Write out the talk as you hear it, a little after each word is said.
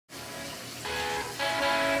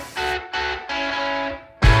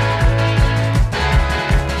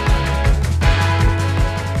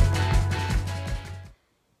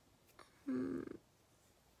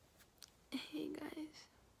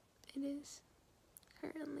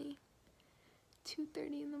currently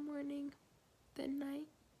 2:30 in the morning, the night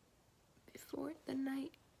before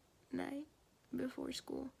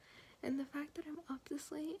school. And the fact that I'm up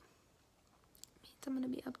this late means I'm gonna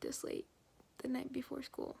be up this late the night before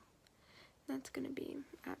school. That's gonna be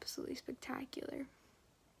absolutely spectacular.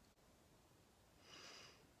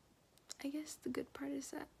 I guess the good part is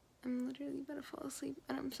that I'm literally about to fall asleep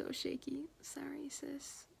and I'm so shaky. Sorry,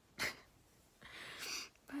 sis.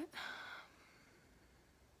 But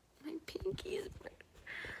my pinky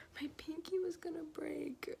was gonna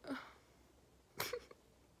break. I'm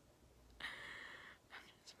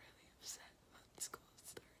just really upset about school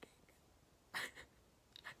starting.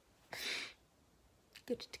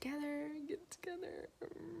 Get it together.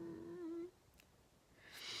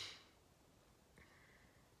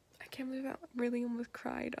 I can't believe I really almost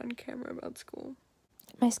cried on camera about school.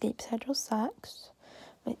 My sleep schedule sucks.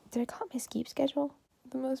 Did I call it my sleep schedule?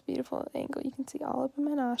 The most beautiful angle. You can see all up in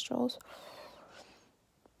my nostrils.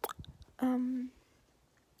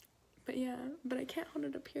 But yeah, but I can't hold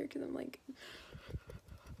it up here because I'm like,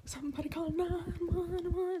 somebody call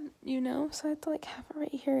 911, you know? So I have to like have it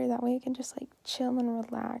right here. That way I can just like chill and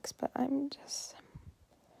relax. But I need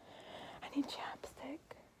chapstick.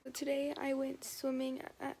 So today I went swimming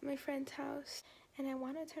at my friend's house. And I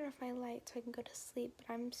want to turn off my light so I can go to sleep. But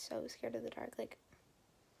I'm so scared of the dark. Like,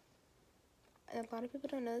 a lot of people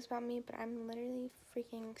don't know this about me, but I'm literally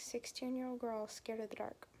freaking 16-year-old girl scared of the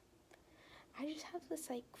dark. I just have this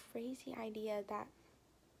like crazy idea that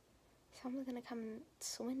someone's gonna come and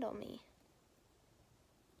swindle me.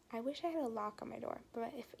 I wish I had a lock on my door,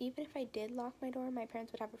 but even if I did lock my door, my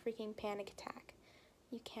parents would have a freaking panic attack.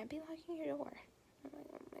 You can't be locking your door. I'm like,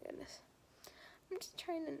 oh my goodness. I'm just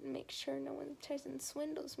trying to make sure no one tries and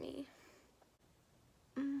swindles me.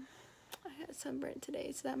 I got sunburned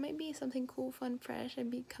today, so that might be something cool, fun, fresh. I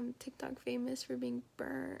become TikTok famous for being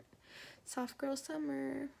burnt. Soft girl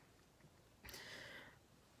summer.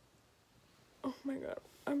 Oh my god,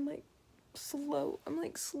 I'm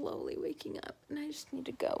slowly waking up, and I just need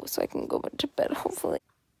to go so I can go to bed, hopefully.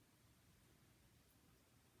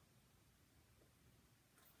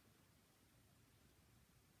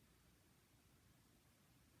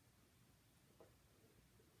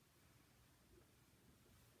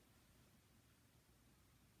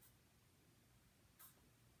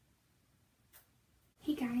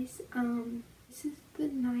 Hey guys, this is the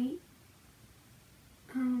night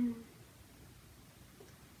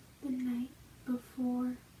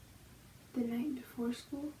before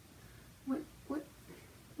school.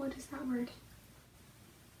 What is that word?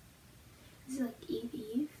 This is like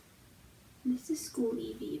Eve. This is school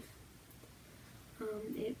Eve.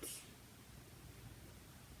 It's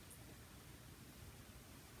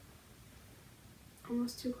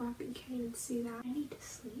almost 2 o'clock and you can't even see that. I need to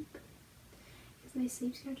sleep because my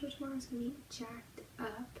sleep schedule tomorrow is gonna be jacked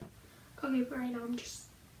up. Okay, but right now I'm just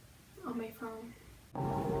on my phone.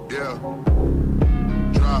 Yeah.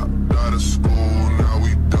 Dropped out of school, now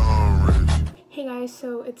we done rich. Hey guys,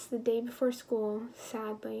 so it's the day before school,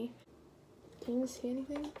 sadly. Can you see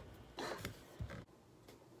anything?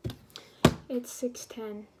 It's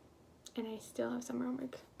 6:10 and I still have some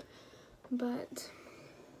homework. But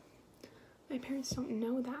my parents don't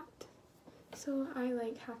know that. So I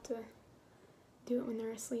like have to do it when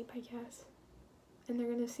they're asleep, I guess. And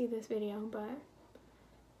they're gonna see this video, but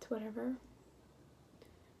it's whatever.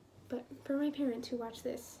 But for my parents who watch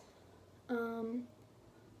this,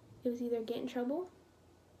 it was either get in trouble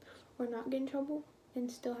or not get in trouble and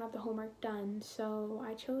still have the homework done. So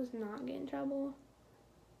I chose not get in trouble.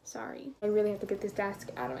 Sorry. I really have to get this desk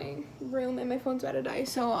out of my room and my phone's about to die.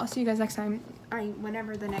 So I'll see you guys next time.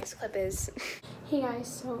 Whenever the next clip is. Hey guys,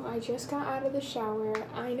 so I just got out of the shower.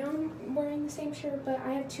 I know I'm wearing the same shirt, but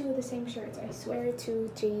I have 2 of the same shirts. I swear to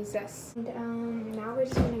Jesus. And now we're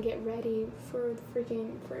just gonna get ready for the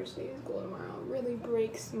freaking first day of school tomorrow. It really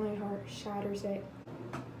breaks my heart, shatters it.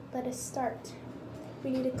 Let us start. We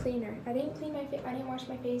need a cleaner. I didn't wash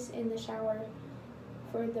my face in the shower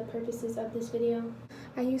for the purposes of this video.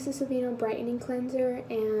 I use the Aveeno brightening cleanser,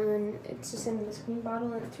 and it's just in this green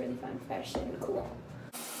bottle, and it's really fun, fresh, and cool.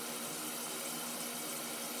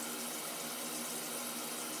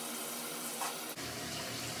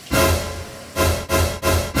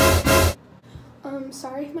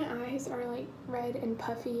 Sorry if my eyes are like red and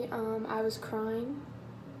puffy. I was crying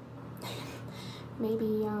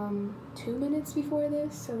maybe 2 minutes before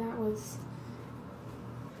this, so that was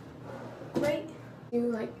great.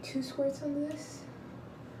 Do like 2 squirts on this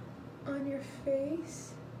on your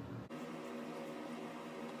face.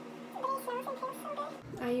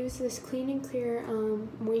 I use this Clean and Clear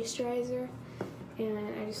moisturizer, and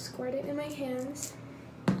I just squirt it in my hands.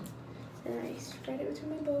 And I spread it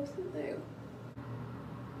between my both.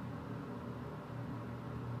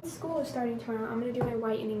 School is starting tomorrow. I'm gonna do my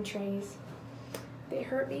whitening trays. They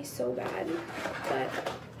hurt me so bad, but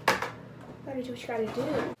gotta do what you gotta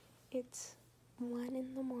do. It's 1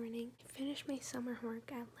 in the morning. I finished my summer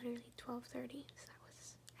homework at literally 12:30, so that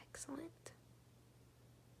was excellent.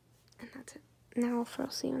 And that's it. Now I'll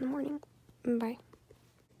see you in the morning. Bye.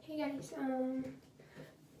 Hey guys,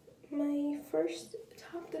 my first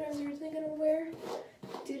top that I was originally gonna wear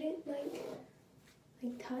didn't like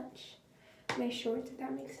touch my shorts, if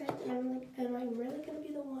that makes sense. And I'm like, am I really gonna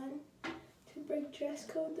be the one to break dress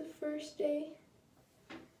code the first day?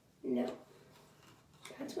 No.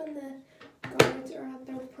 That's when the guards are at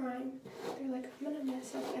their prime. They're like, I'm gonna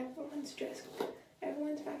mess up everyone's dress code.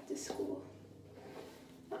 Everyone's back to school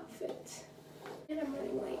outfits. And I'm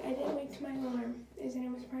running late. I didn't wake to my alarm. Is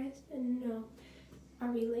anyone surprised? No.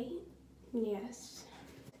 Are we late? Yes.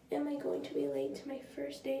 Am I going to be late to my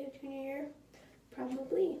first day of junior year?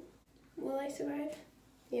 Probably. Will I survive?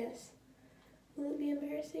 Yes. Will it be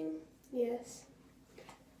embarrassing? Yes.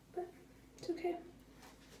 But it's okay.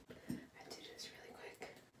 I have to do this really quick.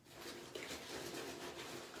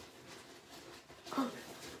 Oh,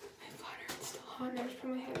 my water, it's still hot. I just put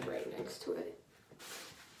my head right next to it.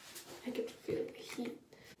 I get to feel the heat.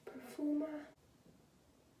 Perfuma.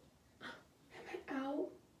 Am I out?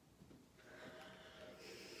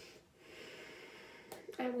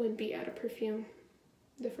 I would be out of perfume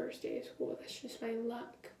the first day of school. That's just my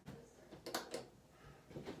luck.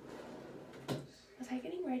 Was I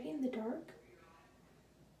getting ready in the dark?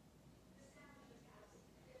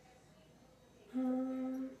 I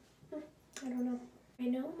don't know. I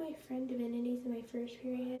know my friend Divinity's in my first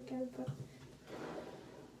period, but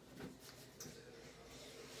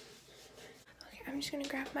okay, I'm just gonna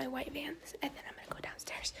grab my white Vans and then I'm gonna go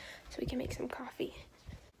downstairs so we can make some coffee.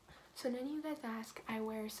 So none of you guys ask, I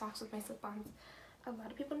wear socks with my slip-ons. A lot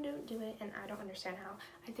of people don't do it, and I don't understand how.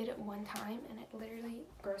 I did it one time, and it literally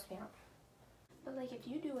grossed me out. But, like, if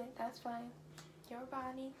you do it, that's fine. Your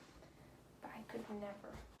body. But I could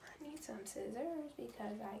never. I need some scissors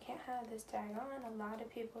because I can't have this tag on. A lot of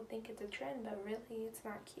people think it's a trend, but really, it's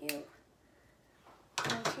not cute. I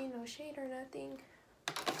don't see no shade or nothing.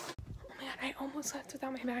 Oh, man, I almost left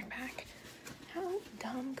without my backpack. How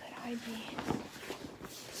dumb could I be?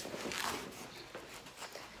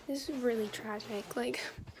 This is really tragic. Like,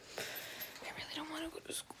 I really don't want to go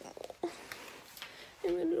to school. I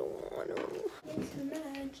really don't want to. It's a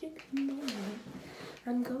magic moment.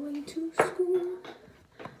 I'm going to school.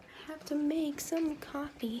 I have to make some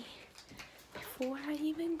coffee before I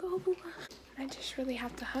even go. I just really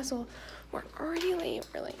have to hustle. We're already late.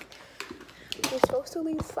 We're supposed to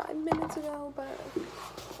leave 5 minutes ago, but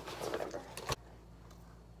whatever.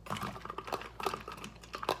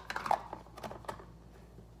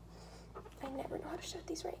 I never know how to shut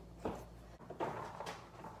these right.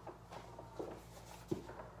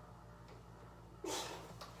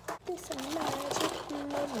 It's a magic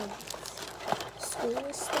moment. School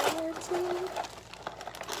is starting.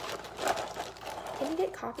 Can you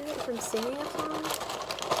get copyright from singing a song?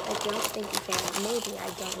 I don't think you can. Maybe, I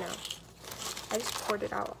don't know. I just poured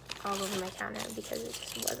it out all over my counter because it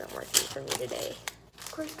just wasn't working for me today.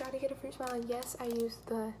 Of course, gotta get a fruit smile. Yes, I used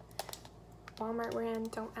the Walmart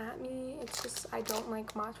brand. Don't at me. It's just, I don't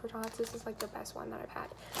like matcha tots. This is like the best one that I've had.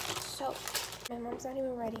 So, my mom's not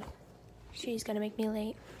even ready. She's gonna make me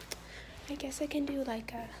late. I guess I can do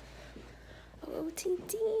like a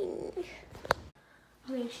OTD.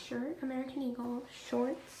 Okay, shirt, American Eagle,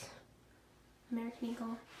 shorts, American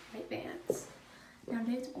Eagle, white Vans.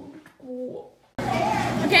 Nowadays, oh.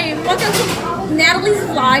 Okay, welcome to Natalie's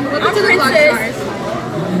vlog. Welcome to the Vlog Stars.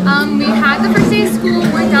 We had the first day of school.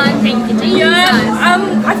 We're done. Thank you, Jesus.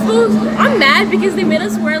 I'm mad because they made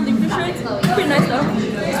us wear Lucas shirts. It's pretty nice though.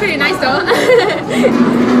 It's pretty nice though.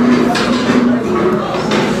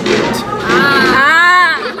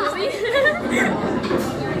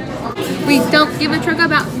 We don't give a truck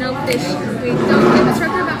about no fish. We don't give a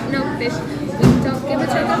truck about no fish. We don't give a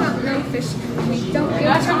truck about no fish. We don't give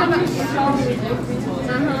a truck about truck about no fish.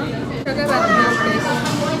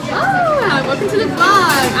 Oh, welcome to the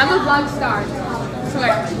vlog. I'm a vlog star.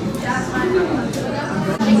 Swear.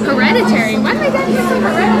 Hereditary. Why did my dad get from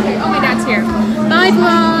Hereditary? Oh, my dad's here. Bye,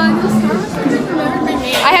 vlog.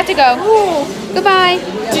 I have to go. Ooh. Goodbye.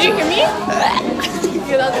 Did you hear me?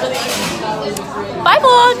 Yeah, that was really good. Bye,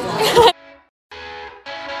 vlog.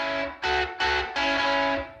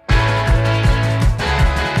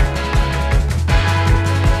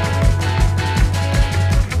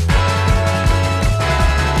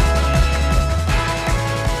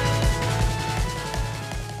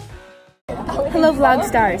 Hello vlog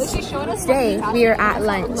stars. Today we are at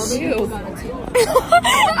lunch.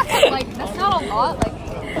 Like, that's not a lot.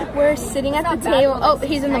 Like, We're sitting at the table. Oh,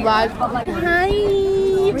 he's in the vlog. Hi.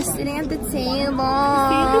 We're sitting at the table.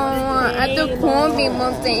 At the cool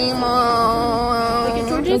people table.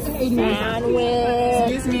 George's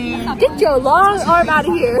sandwich. excuse me. Get your long arm out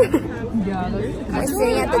of here. We're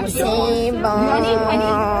sitting at the table.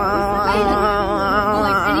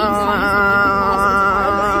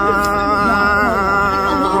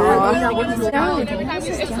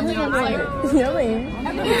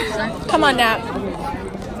 Come on, Nat.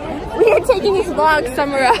 We are taking this vlog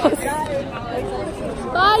somewhere else.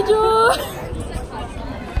 Bye, Jules.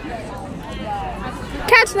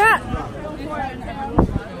 Catch that.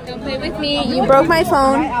 Don't play with me. You broke my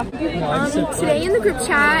phone. Today in the group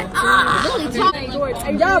chat.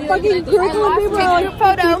 Yeah, fucking curriculum paper. Take a group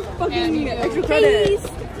photo. Fucking extra credit.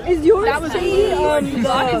 Is yours cheese? Oh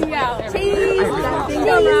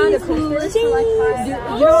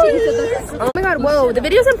my god, whoa, the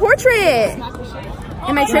video's in portrait.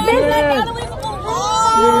 Am I tripping?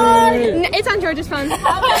 It's on George's phone.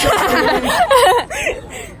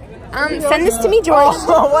 Send this to me, George.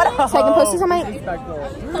 So I can post this on my...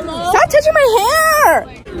 Stop touching my hair!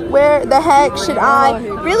 Where the heck should I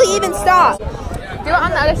really even stop? Do it on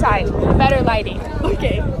the other side. Better lighting.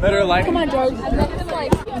 Okay. Better lighting. Come on, George.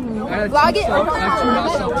 Vlog it.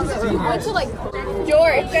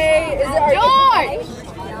 George. George!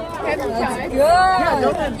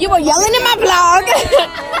 You were yelling in my vlog.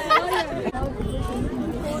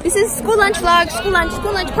 This is school lunch vlog. School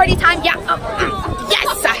lunch, party time. Yeah.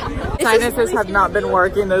 Yes. Sinuses have not been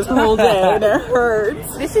working this whole day and it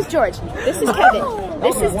hurts. This is George. This is Kevin.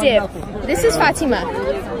 This is Div. This is Fatima.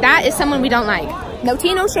 That is someone we don't like. No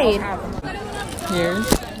tea, no shade. Here's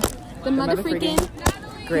The mother freaking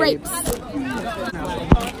grapes.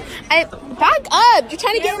 Back up! You're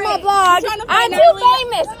trying to get in my vlog. I'm too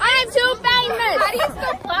famous. I'm too famous. How do you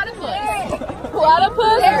spell platypus?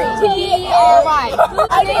 Platypus? T-R-Y.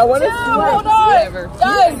 I want to see. Hold on,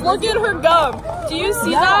 guys! Look at her gum. Do you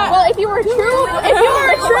see that? Well, if you were a true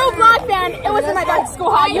vlog fan, it was in my dad's school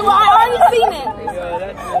hall. You already seen it.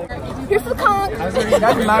 Here's the conch.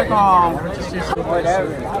 That's my call.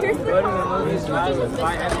 Whatever. Here's the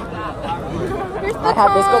I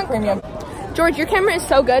have this go premium. George, your camera is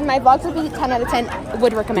so good. My vlogs would be 10 out of 10.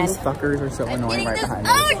 Would recommend. These fuckers are so annoying right behind me.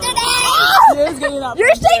 She is getting up.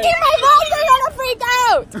 You're shaking my vlog. You're gonna freak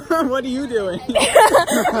out. What are you doing?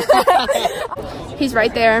 He's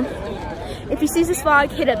right there. If he sees this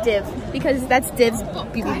vlog, hit up Div because that's Div's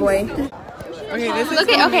beauty boy. Okay, this is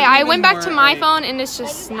Okay, I went back to my phone and it's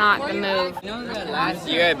just not the move. You know that last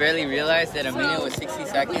year I barely realized that a minute was 60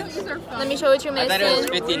 seconds? Let me show what you're I missing. thought it was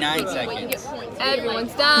 59 seconds.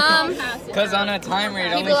 Everyone's dumb. Because on a timer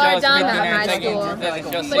it only People are shows dumb 59 at my seconds. school. It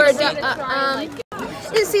doesn't show We're 60.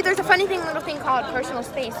 you see, there's a funny little thing called personal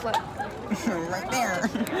space. Look, right there.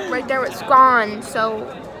 right there, it's gone. So,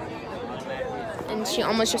 and she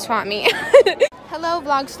almost just fought me. Hello,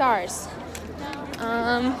 vlog stars.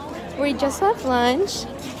 We just left lunch,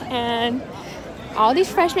 and all these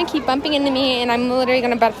freshmen keep bumping into me, and I'm literally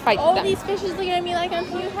gonna about to fight them. all these fishes looking at me like I'm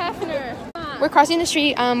Hugh Hefner. We're crossing the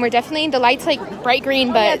street. We're definitely, the light's like bright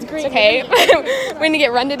green, but it's okay. We're gonna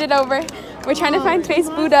get run-ed over. We're trying to find face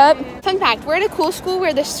boot up. Fun fact, we're at a cool school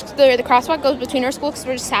where the crosswalk goes between our schools because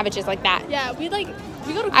we're just savages like that. Yeah, we go to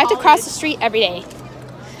I have to cross the street every day.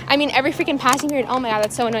 I mean, every freaking passing period. Oh my god,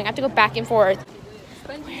 that's so annoying. I have to go back and forth.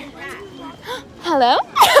 Hello?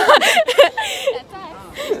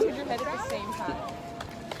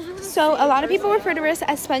 So a lot of people refer to us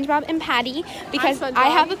as SpongeBob and Patty because I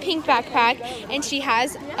have a pink backpack and she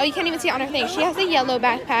has, oh, you can't even see it on her thing. She has a yellow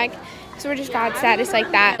backpack. So we're just God status like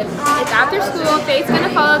that. It's after school. Faith's gonna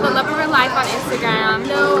follow the love of her life on Instagram.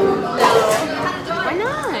 No. Why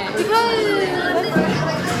not? Because,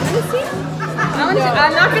 let me see. I'm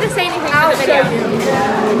not gonna say anything in the video.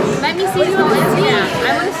 Let me see his whole Instagram. I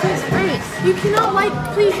wanna see his face. You cannot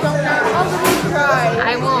please don't now. I'll really cry.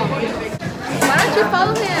 I won't. Why don't you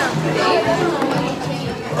follow him?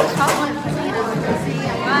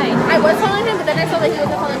 Why? I was following him, but then I saw that he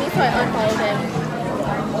wasn't following me, so I unfollowed him.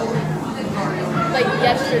 Like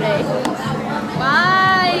yesterday.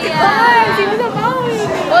 Why? He wasn't following me.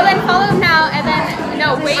 Well, then follow him now, and then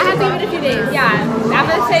no, wait. I have to give it a few days. Yeah, I'm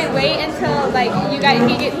gonna say wait until like he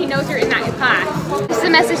knows you're in that class. This is a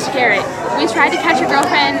message to Garrett. We tried to catch your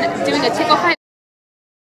girlfriend doing a tickle fight.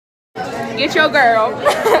 Get your girl.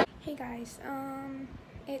 Hey guys,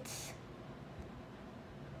 it's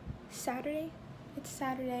Saturday. It's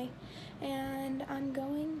Saturday, and I'm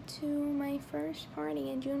going to my first party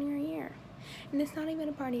in junior year. And it's not even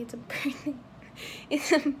a party, it's a birthday.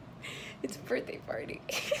 it's a birthday party.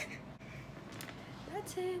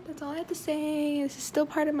 That's it. That's all I have to say. This is still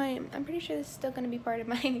part of my, I'm pretty sure this is still going to be part of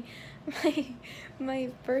my my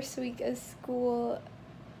first week of school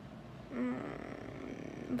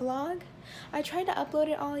vlog. I tried to upload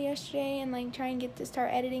it all yesterday and like try and get to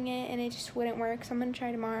start editing it, and it just wouldn't work, so I'm going to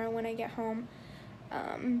try tomorrow when I get home.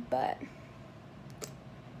 But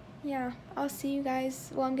yeah, I'll see you guys.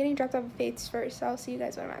 Well, I'm getting dropped off at Faith's first, so I'll see you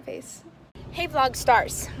guys when I'm at Faith's. Hey vlog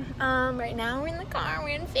stars. Right now we're in the car.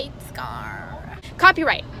 We're in Faith's car.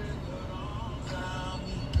 Copyright.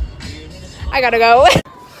 I gotta go.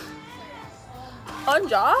 On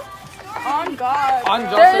Jaw? On God. On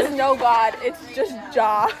Jaw. There is no God. It's just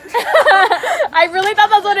Jaw. I really thought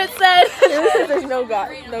that's what it said. There's no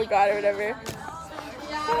God. No God or whatever.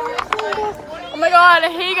 Oh my god.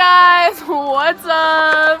 Hey guys. What's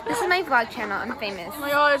up? This is my vlog channel. I'm famous. Oh my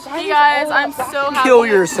gosh. Hey guys. I'm so happy. Kill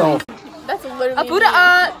yourself. That's literally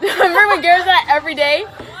Abuda, remember when Garrett said that every day?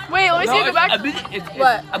 Wait, let me see. Go back.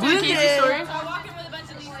 What? Abuda Casey story?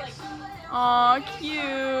 Aw,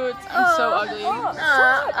 cute. I'm so ugly.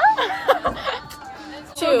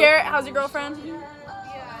 So Garrett, how's your girlfriend?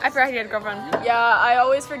 I forgot you had a girlfriend. Yeah, I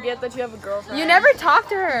always forget that you have a girlfriend. You never talk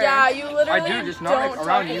to her. Yeah, you literally I do, just not like don't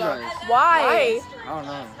around talk you to her. guys. Why? I don't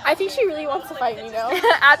know. I think she really wants to fight me now.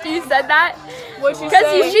 After you said that, What'd she because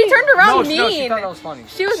say? she turned around mean. No, she thought that was funny.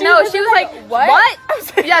 She was She no, was she was like, like, what?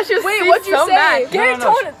 Yeah, she was. Wait, she what'd was you so say? mad. Garrett No,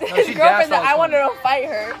 told no, his she girlfriend that gassed I us wanted to fight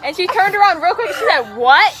her. And she turned around real quick. She said,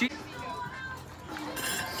 "What?" Here's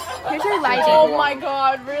her lighting. Oh my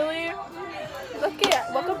god, really? Look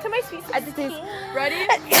at welcome to my sweet 16. Ready?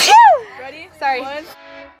 Ready? Sorry. 1.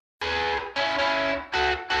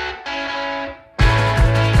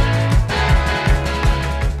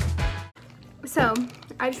 So,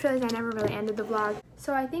 I just realized I never really ended the vlog.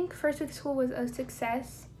 So I think first week of school was a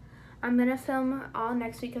success. I'm gonna film all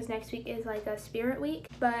next week because next week is like a spirit week.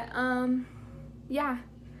 But yeah.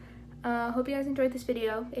 Hope you guys enjoyed this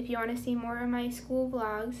video. If you want to see more of my school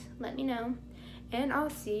vlogs, let me know. And I'll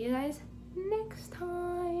see you guys next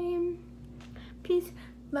time. Peace,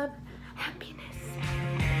 love, happiness.